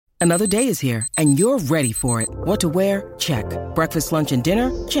Another day is here, and you're ready for it. What to wear? Check. Breakfast, lunch, and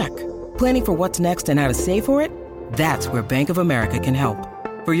dinner? Check. Planning for what's next and how to save for it? That's where Bank of America can help.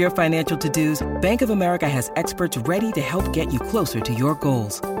 For your financial to-dos, Bank of America has experts ready to help get you closer to your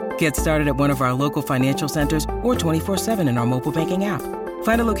goals. Get started at one of our local financial centers or 24/7 in our mobile banking app.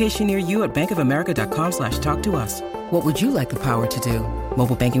 Find a location near you at bankofamerica.com/talktous. What would you like the power to do?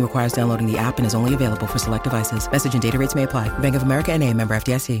 Mobile banking requires downloading the app and is only available for select devices. Message and data rates may apply. Bank of America N.A., member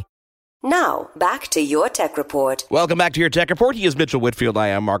FDIC. Now, back to your Tech Report. Welcome back to your Tech Report. He is Mitchell Whitfield. I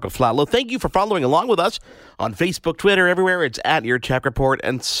am Marco Flatlow. Thank you for following along with us on Facebook, Twitter, everywhere. It's at Your Tech Report,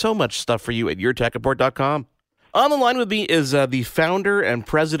 and so much stuff for you at yourtechreport.com. On the line with me is the founder and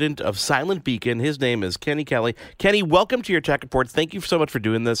president of Silent Beacon. His name is Kenny Kelly. Kenny, welcome to your Tech Report. Thank you so much for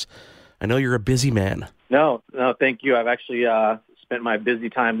doing this. I know you're a busy man. No, thank you. I've actually spent my busy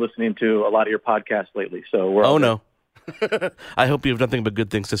time listening to a lot of your podcasts lately. So we're no. I hope you have nothing but good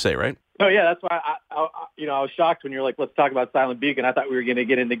things to say, right? Oh, yeah, that's why I was shocked when you're like, let's talk about Silent Beacon. I thought we were going to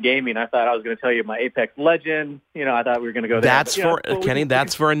get into gaming. I thought I was going to tell you my Apex Legend. I thought we were going to go there. Kenny,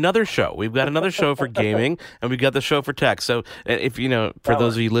 that's for another show. We've got another show for gaming, and we've got the show for tech. So if, for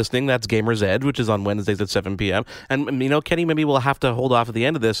those of you listening, that's Gamer's Edge, which is on Wednesdays at 7 p.m. And, Kenny, maybe we'll have to hold off at the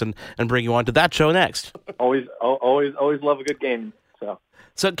end of this and bring you on to that show next. Always love a good game.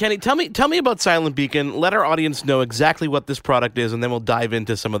 So, Kenny, tell me about Silent Beacon. Let our audience know exactly what this product is, and then we'll dive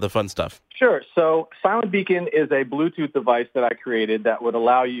into some of the fun stuff. Sure. So, Silent Beacon is a Bluetooth device that I created that would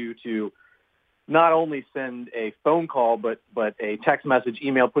allow you to not only send a phone call, but a text message,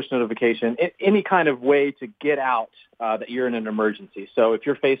 email, push notification, any kind of way to get out that you're in an emergency. So, if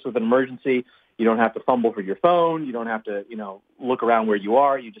you're faced with an emergency, you don't have to fumble for your phone. You don't have to, look around where you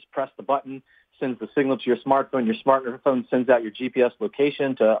are. You just press the button, sends the signal to your smartphone. Your smartphone sends out your GPS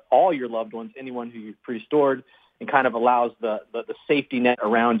location to all your loved ones, anyone who you've pre-stored, and kind of allows the safety net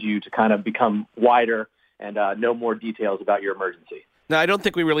around you to kind of become wider and know more details about your emergency. Now, I don't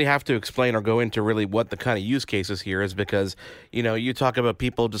think we really have to explain or go into really what the kind of use cases here is because, you talk about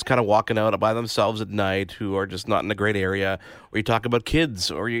people just kind of walking out by themselves at night who are just not in a great area, or you talk about kids,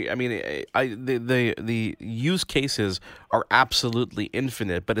 the use cases are absolutely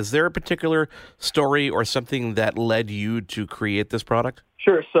infinite. But is there a particular story or something that led you to create this product?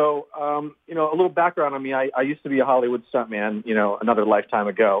 Sure. So, a little background on me. I used to be a Hollywood stuntman, another lifetime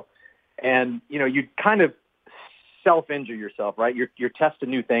ago. And, you kind of self-injure yourself, right? You're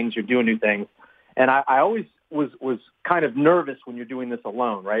testing new things, you're doing new things. And I always was kind of nervous when you're doing this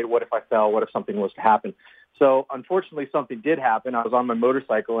alone, right? What if I fell? What if something was to happen? So unfortunately, something did happen. I was on my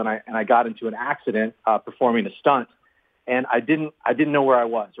motorcycle and I got into an accident performing a stunt. And I didn't know where I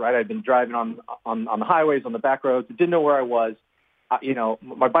was, right? I'd been driving on the highways, on the back roads, didn't know where I was.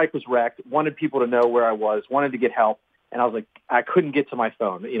 My bike was wrecked, wanted people to know where I was, wanted to get help. And I was like, I couldn't get to my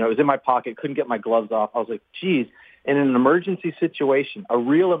phone. It was in my pocket, couldn't get my gloves off. I was like, geez. And in an emergency situation, a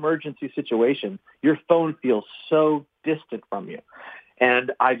real emergency situation, your phone feels so distant from you.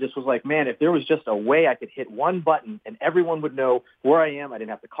 And I just was like, man, if there was just a way I could hit one button and everyone would know where I am, I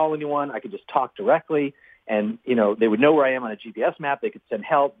didn't have to call anyone, I could just talk directly, and, they would know where I am on a GPS map, they could send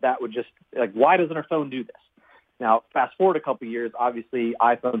help, that would just, like, why doesn't our phone do this? Now, fast forward a couple of years, obviously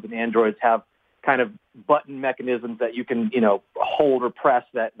iPhones and Androids have kind of button mechanisms that you can, hold or press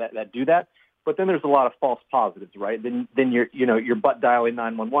that do that. But then there's a lot of false positives, right? Then you're butt dialing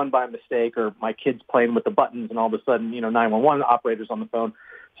 911 by mistake, or my kid's playing with the buttons, and all of a sudden, 911 operators on the phone.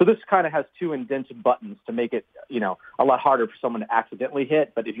 So this kind of has two indented buttons to make it, a lot harder for someone to accidentally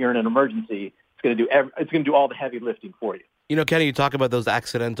hit. But if you're in an emergency, it's going to do all the heavy lifting for you. Kenny, you talk about those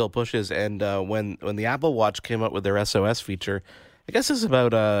accidental pushes, and when the Apple Watch came up with their SOS feature, I guess this is about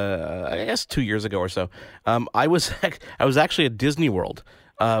 2 years ago or so. I was actually at Disney World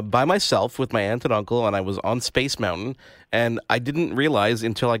by myself with my aunt and uncle, and I was on Space Mountain, and I didn't realize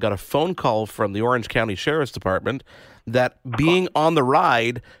until I got a phone call from the Orange County Sheriff's Department that being on the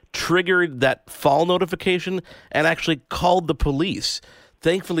ride triggered that fall notification and actually called the police.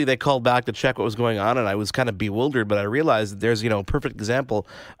 Thankfully, they called back to check what was going on, and I was kind of bewildered, but I realized that there's, a perfect example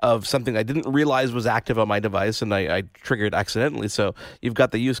of something I didn't realize was active on my device, and I triggered accidentally. So you've got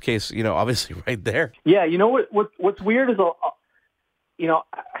the use case, obviously right there. Yeah, what's weird is,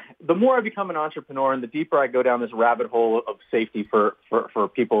 the more I become an entrepreneur and the deeper I go down this rabbit hole of safety for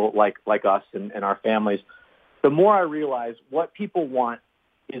people like us and our families, the more I realize what people want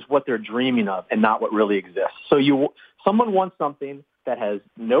is what they're dreaming of and not what really exists. So someone wants something that has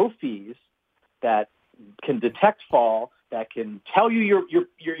no fees, that can detect fall, that can tell you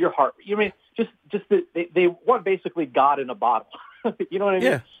your heart. They want basically God in a bottle. You know what I mean?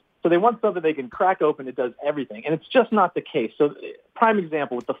 Yeah. So they want something they can crack open. It does everything. And it's just not the case. So prime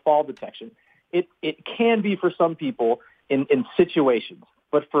example with the fall detection, it can be for some people in situations.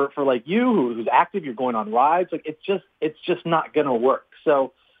 But for like you who's active, you're going on rides, like it's just not going to work.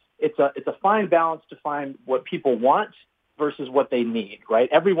 So it's a fine balance to find what people want versus what they need, right?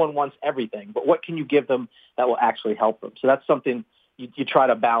 Everyone wants everything, but what can you give them that will actually help them? So that's something you try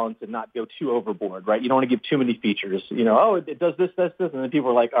to balance and not go too overboard, right? You don't want to give too many features. It does this, and then people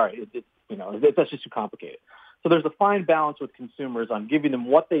are like, all right, that's just too complicated. So there's a fine balance with consumers on giving them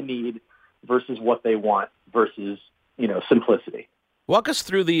what they need versus what they want versus, simplicity. Walk us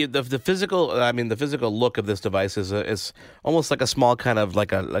through the physical. I mean, the physical look of this device is almost like a small kind of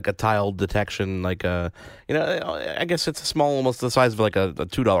like a tile detection. I guess it's a small, almost the size of like a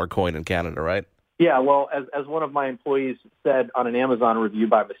 $2 coin in Canada, right? Yeah. Well, as one of my employees said on an Amazon review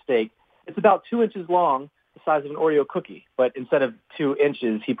by mistake, it's about 2 inches long, the size of an Oreo cookie. But instead of 2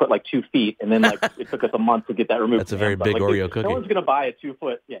 inches, he put like 2 feet, and then it took us a month to get that removed. That's a very big Oreo cookie. No one's going to buy a 2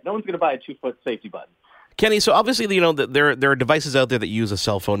 foot. Yeah, no one's going to buy a 2 foot safety button. Kenny, so obviously, there are devices out there that use a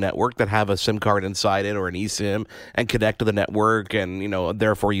cell phone network that have a SIM card inside it or an eSIM and connect to the network and,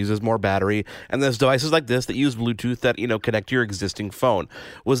 therefore uses more battery. And there's devices like this that use Bluetooth that, connect to your existing phone.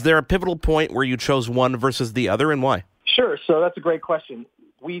 Was there a pivotal point where you chose one versus the other, and why? Sure. So that's a great question.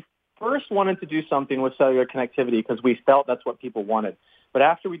 We first wanted to do something with cellular connectivity because we felt that's what people wanted. But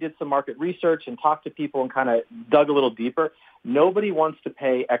after we did some market research and talked to people and kind of dug a little deeper, nobody wants to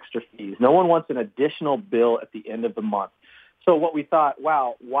pay extra fees. No one wants an additional bill at the end of the month. So what we thought,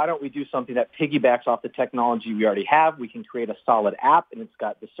 wow, why don't we do something that piggybacks off the technology we already have? We can create a solid app, and it's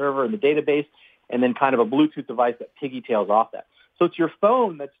got the server and the database, and then kind of a Bluetooth device that piggytails off that. So it's your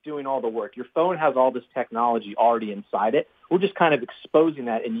phone that's doing all the work. Your phone has all this technology already inside it. We're just kind of exposing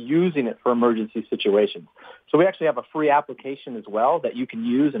that and using it for emergency situations. So we actually have a free application as well that you can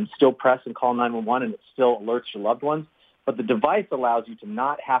use and still press and call 911, and it still alerts your loved ones. But the device allows you to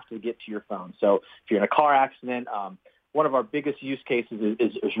not have to get to your phone. So if you're in a car accident, one of our biggest use cases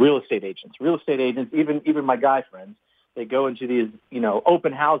is real estate agents. Real estate agents, even my guy friends, they go into these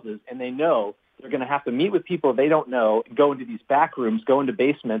open houses, and they know they're going to have to meet with people they don't know, go into these back rooms, go into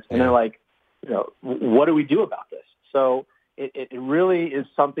basements, and they're like, what do we do about this? So it really is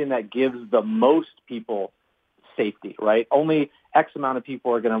something that gives the most people safety, right? Only X amount of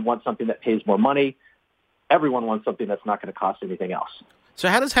people are going to want something that pays more money. Everyone wants something that's not going to cost anything else. So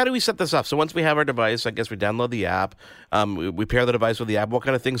how do we set this up? So once we have our device, I guess we download the app, we pair the device with the app. What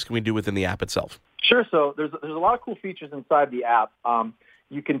kind of things can we do within the app itself? Sure. So there's a lot of cool features inside the app.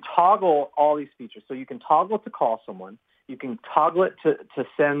 You can toggle all these features. So you can toggle it to call someone. You can toggle it to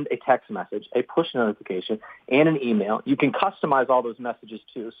send a text message, a push notification, and an email. You can customize all those messages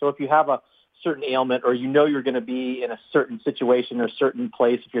too. So if you have a certain ailment or you're going to be in a certain situation or a certain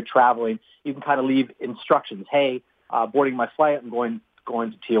place if you're traveling, you can kind of leave instructions. Hey, boarding my flight, I'm going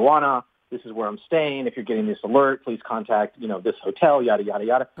to Tijuana. This is where I'm staying. If you're getting this alert, please contact, this hotel, yada, yada,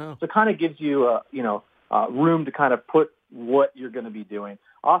 yada. Oh. So it kind of gives you, room to kind of put what you're going to be doing.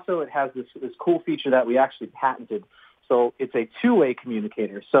 Also, it has this cool feature that we actually patented. So it's a two-way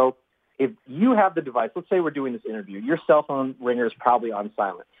communicator. So if you have the device, let's say we're doing this interview, your cell phone ringer is probably on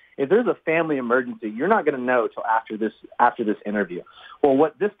silent. If there's a family emergency, you're not going to know till after this interview. Well,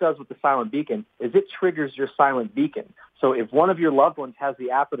 what this does with the silent beacon is it triggers your silent beacon. So if one of your loved ones has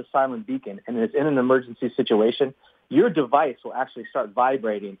the app of the silent beacon and is in an emergency situation, your device will actually start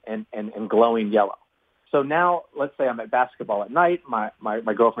vibrating and glowing yellow. So now, let's say I'm at basketball at night,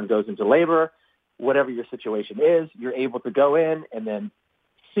 my girlfriend goes into labor, whatever your situation is, you're able to go in and then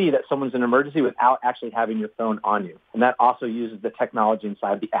see that someone's in an emergency without actually having your phone on you. And that also uses the technology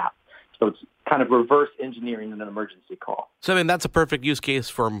inside the app. So it's kind of reverse engineering in an emergency call. So, that's a perfect use case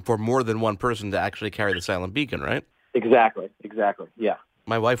for more than one person to actually carry the silent beacon, right? Exactly. Yeah.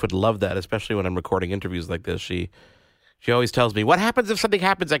 My wife would love that, especially when I'm recording interviews like this. She always tells me, what happens if something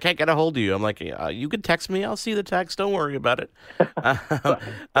happens? I can't get a hold of you. I'm like, you can text me. I'll see the text. Don't worry about it.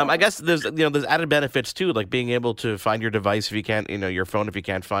 I guess there's added benefits too, like being able to find your device if you can't, your phone if you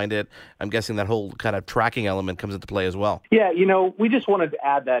can't find it. I'm guessing that whole kind of tracking element comes into play as well. Yeah, we just wanted to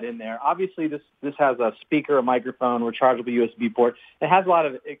add that in there. Obviously, this has a speaker, a microphone, rechargeable USB port. It has a lot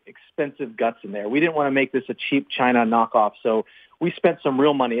of expensive guts in there. We didn't want to make this a cheap China knockoff, so we spent some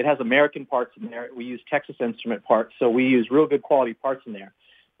real money. It has American parts in there. We use Texas Instrument parts, so we use real good quality parts in there.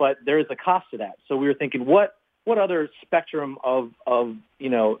 But there is a cost to that. So we were thinking, what other spectrum of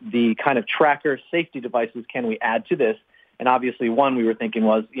the kind of tracker safety devices can we add to this? And obviously, one we were thinking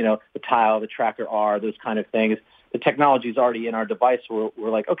was, the Tile, the Tracker R, those kind of things. The technology is already in our device. We're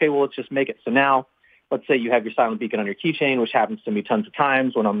like, okay, well, let's just make it. So now let's say you have your Silent Beacon on your keychain, which happens to me tons of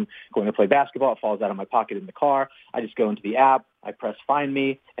times when I'm going to play basketball. It falls out of my pocket in the car. I just go into the app, I press Find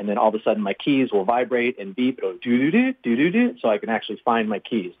Me, and then all of a sudden my keys will vibrate and beep. It'll do-do-do, do-do-do, so I can actually find my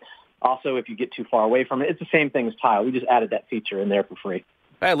keys. Also, if you get too far away from it, it's the same thing as Tile. We just added that feature in there for free.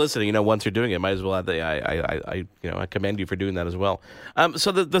 Hey, listen, once you're doing it, might as well add I commend you for doing that as well.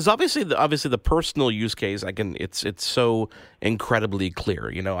 So there's obviously the personal use case. It's so incredibly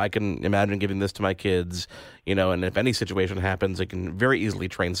clear. I can imagine giving this to my kids, and if any situation happens, I can very easily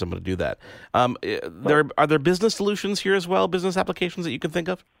train someone to do that. Are there business solutions here as well, business applications that you can think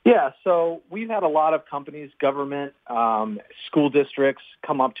of? Yeah, so we've had a lot of companies, government, school districts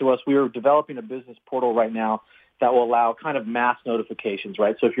come up to us. We are developing a business portal right now that will allow kind of mass notifications,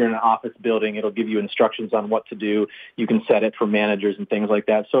 right? So if you're in an office building, it'll give you instructions on what to do. You can set it for managers and things like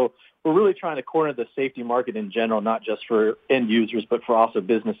that. So we're really trying to corner the safety market in general, not just for end users, but for also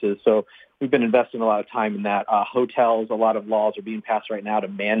businesses. So we've been investing a lot of time in that. Hotels, a lot of laws are being passed right now to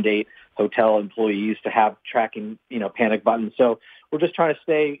mandate hotel employees to have tracking, panic buttons. So we're just trying to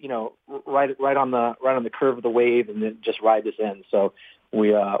stay, right on the curve of the wave and then just ride this in. So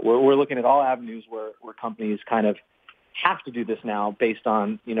we're looking at all avenues where companies kind of have to do this now based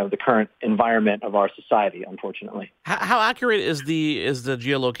on the current environment of our society. Unfortunately, how accurate is the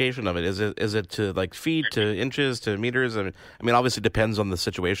geolocation of it? Is it to like feet, to inches, to meters? I mean, obviously it depends on the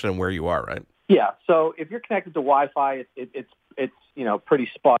situation and where you are, right? Yeah. So if you're connected to Wi-Fi, it's pretty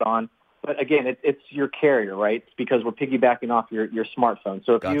spot on. But again, it's your carrier, right? It's because we're piggybacking off your smartphone.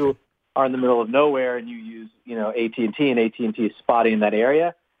 So if Gotcha. You are in the middle of nowhere and you use, AT&T and AT&T is spotting in that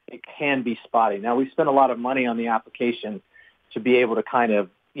area, it can be spotting. Now, we spent a lot of money on the application to be able to kind of,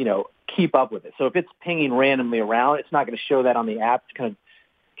 keep up with it. So if it's pinging randomly around, it's not going to show that on the app. It's going to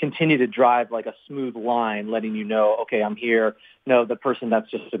continue to drive like a smooth line, letting you know, okay, I'm here. No, the person,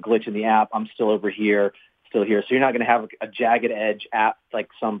 that's just a glitch in the app. I'm still over here. Still here. So you're not going to have a jagged edge app like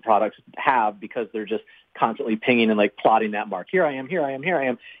some products have because they're just constantly pinging and like plotting that mark. Here I am,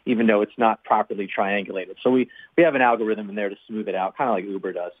 even though it's not properly triangulated. So we have an algorithm in there to smooth it out, kind of like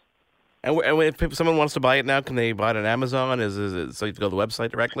Uber does. And if someone wants to buy it now, can they buy it on Amazon? Is it so you have to go to the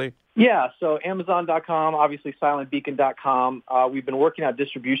website directly? Yeah, so Amazon.com, obviously SilentBeacon.com. We've been working out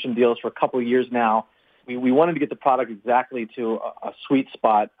distribution deals for a couple of years now. We wanted to get the product exactly to a sweet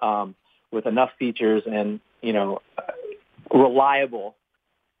spot with enough features and,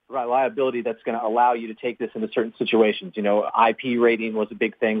 reliability that's going to allow you to take this into certain situations. IP rating was a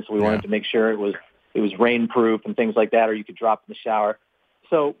big thing, so we wanted to make sure it was rainproof and things like that, or you could drop in the shower.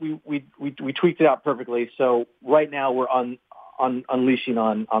 So we tweaked it out perfectly. So right now we're unleashing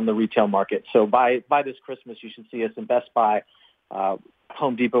on the retail market. So by this Christmas, you should see us in Best Buy,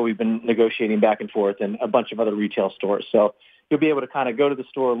 Home Depot. We've been negotiating back and forth, and a bunch of other retail stores. So you'll be able to kind of go to the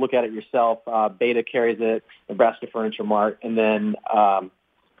store, look at it yourself. Beta carries it, Nebraska Furniture Mart, and then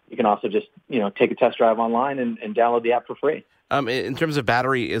you can also just take a test drive online and download the app for free. In terms of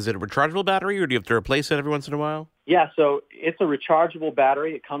battery, is it a rechargeable battery, or do you have to replace it every once in a while? Yeah, so it's a rechargeable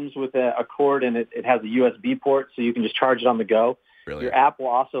battery. It comes with a cord, and it has a USB port, so you can just charge it on the go. Brilliant. Your app will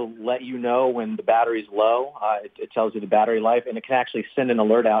also let you know when the battery's low. It tells you the battery life, and it can actually send an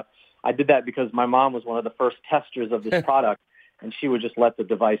alert out. I did that because my mom was one of the first testers of this product, and she would just let the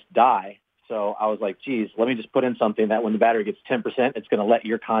device die. So I was like, geez, let me just put in something that when the battery gets 10%, it's going to let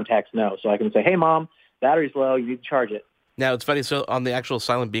your contacts know. So I can say, hey, Mom, battery's low. You need to charge it. Now, it's funny. So on the actual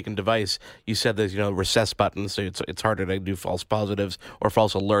Silent Beacon device, you said there's, recess buttons, so it's harder to do false positives or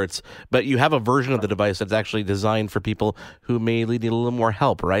false alerts. But you have a version of the device that's actually designed for people who may need a little more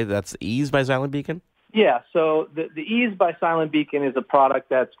help, right? That's Ease by Silent Beacon? Yeah, so the Ease by Silent Beacon is a product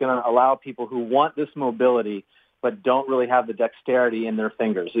that's going to allow people who want this mobility but don't really have the dexterity in their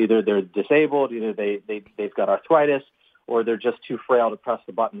fingers. Either they're disabled, either they've got arthritis, or they're just too frail to press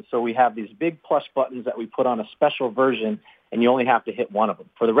the button. So we have these big plush buttons that we put on a special version, and you only have to hit one of them.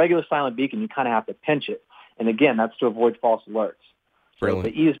 For the regular Silent Beacon, you kind of have to pinch it. And again, that's to avoid false alerts. So the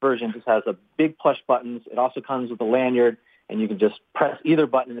Ease version just has a big plush buttons. It also comes with a lanyard, and you can just press either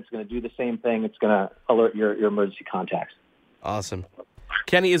button, and it's going to do the same thing. It's going to alert your emergency contacts. Awesome.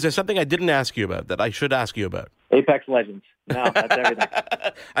 Kenny, is there something I didn't ask you about that I should ask you about? Apex Legends. No, that's everything.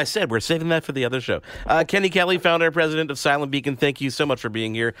 I said we're saving that for the other show. Kenny Kelly, founder and president of Silent Beacon, thank you so much for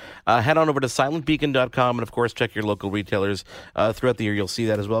being here. Head on over to silentbeacon.com and, of course, check your local retailers throughout the year. You'll see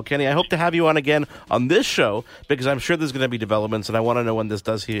that as well. Kenny, I hope to have you on again on this show because I'm sure there's going to be developments, and I want to know when this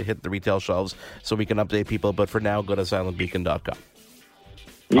does hit the retail shelves so we can update people. But for now, go to silentbeacon.com.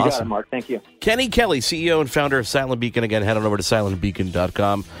 You Awesome. got it, Mark. Thank you. Kenny Kelly, CEO and founder of Silent Beacon. Again, head on over to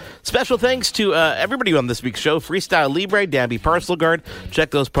silentbeacon.com. Special thanks to everybody on this week's show. Freestyle Libre, Danby Parcel Guard.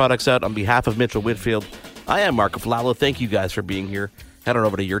 Check those products out on behalf of Mitchell Whitfield. I am Marco Falalo. Thank you guys for being here. Head on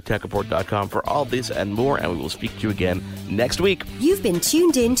over to yourtechreport.com for all this and more, and we will speak to you again next week. You've been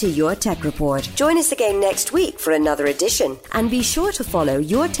tuned in to Your Tech Report. Join us again next week for another edition. And be sure to follow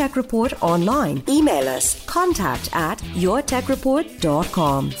Your Tech Report online. Email us,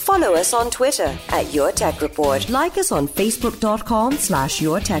 contact@yourtechreport.com. Follow us on Twitter @YourTechReport. Like us on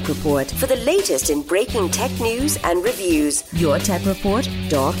Facebook.com/YourTechReport for the latest in breaking tech news and reviews.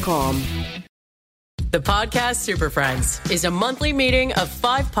 YourTechReport.com. The Podcast Super Friends is a monthly meeting of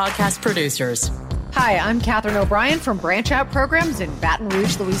 5 podcast producers. Hi, I'm Catherine O'Brien from Branch Out Programs in Baton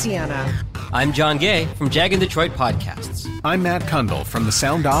Rouge, Louisiana. I'm John Gay from Jag and Detroit Podcasts. I'm Matt Kundle from the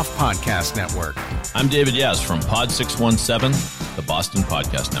Sound Off Podcast Network. I'm David Yaz from Pod 617, the Boston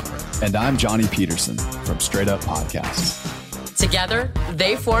Podcast Network. And I'm Johnny Peterson from Straight Up Podcasts. Together,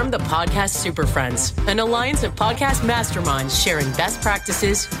 they form the Podcast Super Friends, an alliance of podcast masterminds sharing best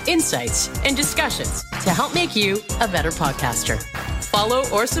practices, insights, and discussions to help make you a better podcaster. Follow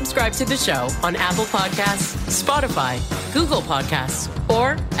or subscribe to the show on Apple Podcasts, Spotify, Google Podcasts,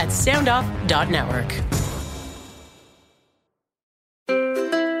 or at soundoff.network.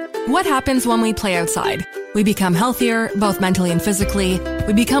 What happens when we play outside? We become healthier, both mentally and physically.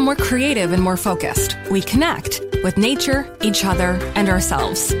 We become more creative and more focused. We connect with nature, each other, and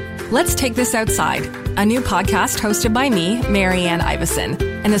ourselves. Let's Take This Outside, a new podcast hosted by me, Marianne Iveson,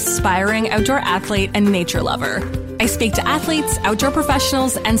 an aspiring outdoor athlete and nature lover. I speak to athletes, outdoor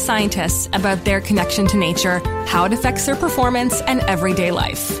professionals, and scientists about their connection to nature, how it affects their performance, and everyday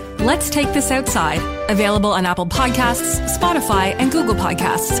life. Let's Take This Outside, available on Apple Podcasts, Spotify, and Google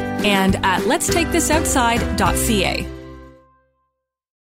Podcasts, and at letstakethisoutside.ca.